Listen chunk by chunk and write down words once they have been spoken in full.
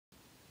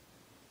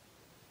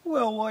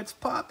Well, what's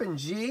poppin',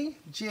 G?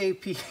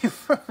 JP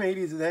from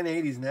 80s Then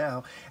 80s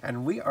Now,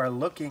 and we are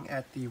looking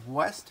at the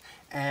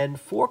WestBend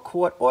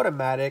 4-quart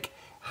automatic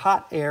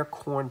hot air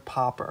corn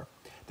popper.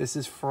 This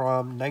is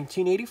from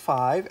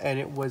 1985, and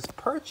it was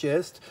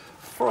purchased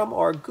from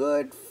our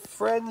good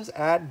friends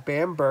at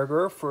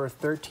Bamberger for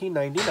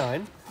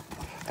 $13.99.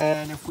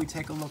 And if we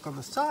take a look on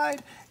the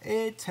side,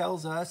 it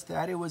tells us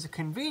that it was a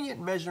convenient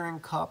measuring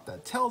cup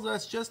that tells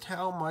us just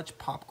how much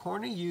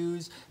popcorn to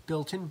use,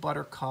 built-in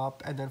butter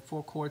cup, and then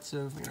 4 quarts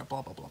of,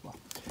 blah, blah, blah, blah.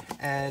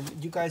 And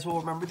you guys will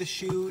remember the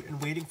shoot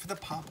and waiting for the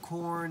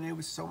popcorn. It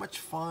was so much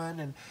fun,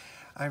 and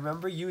I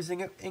remember using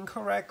it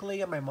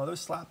incorrectly, and my mother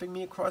slapping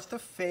me across the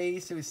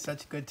face. It was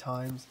such good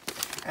times.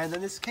 And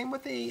then this came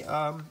with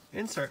a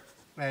insert.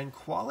 And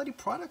quality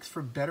products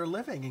for better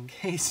living in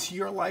case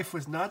your life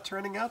was not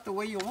turning out the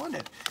way you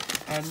wanted.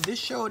 And this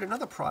showed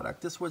another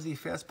product. This was the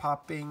fast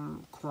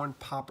popping corn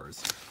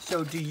poppers.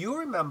 So do you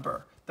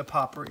remember the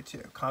Poppery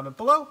too? Comment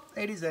below.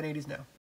 80s Then 80s Now.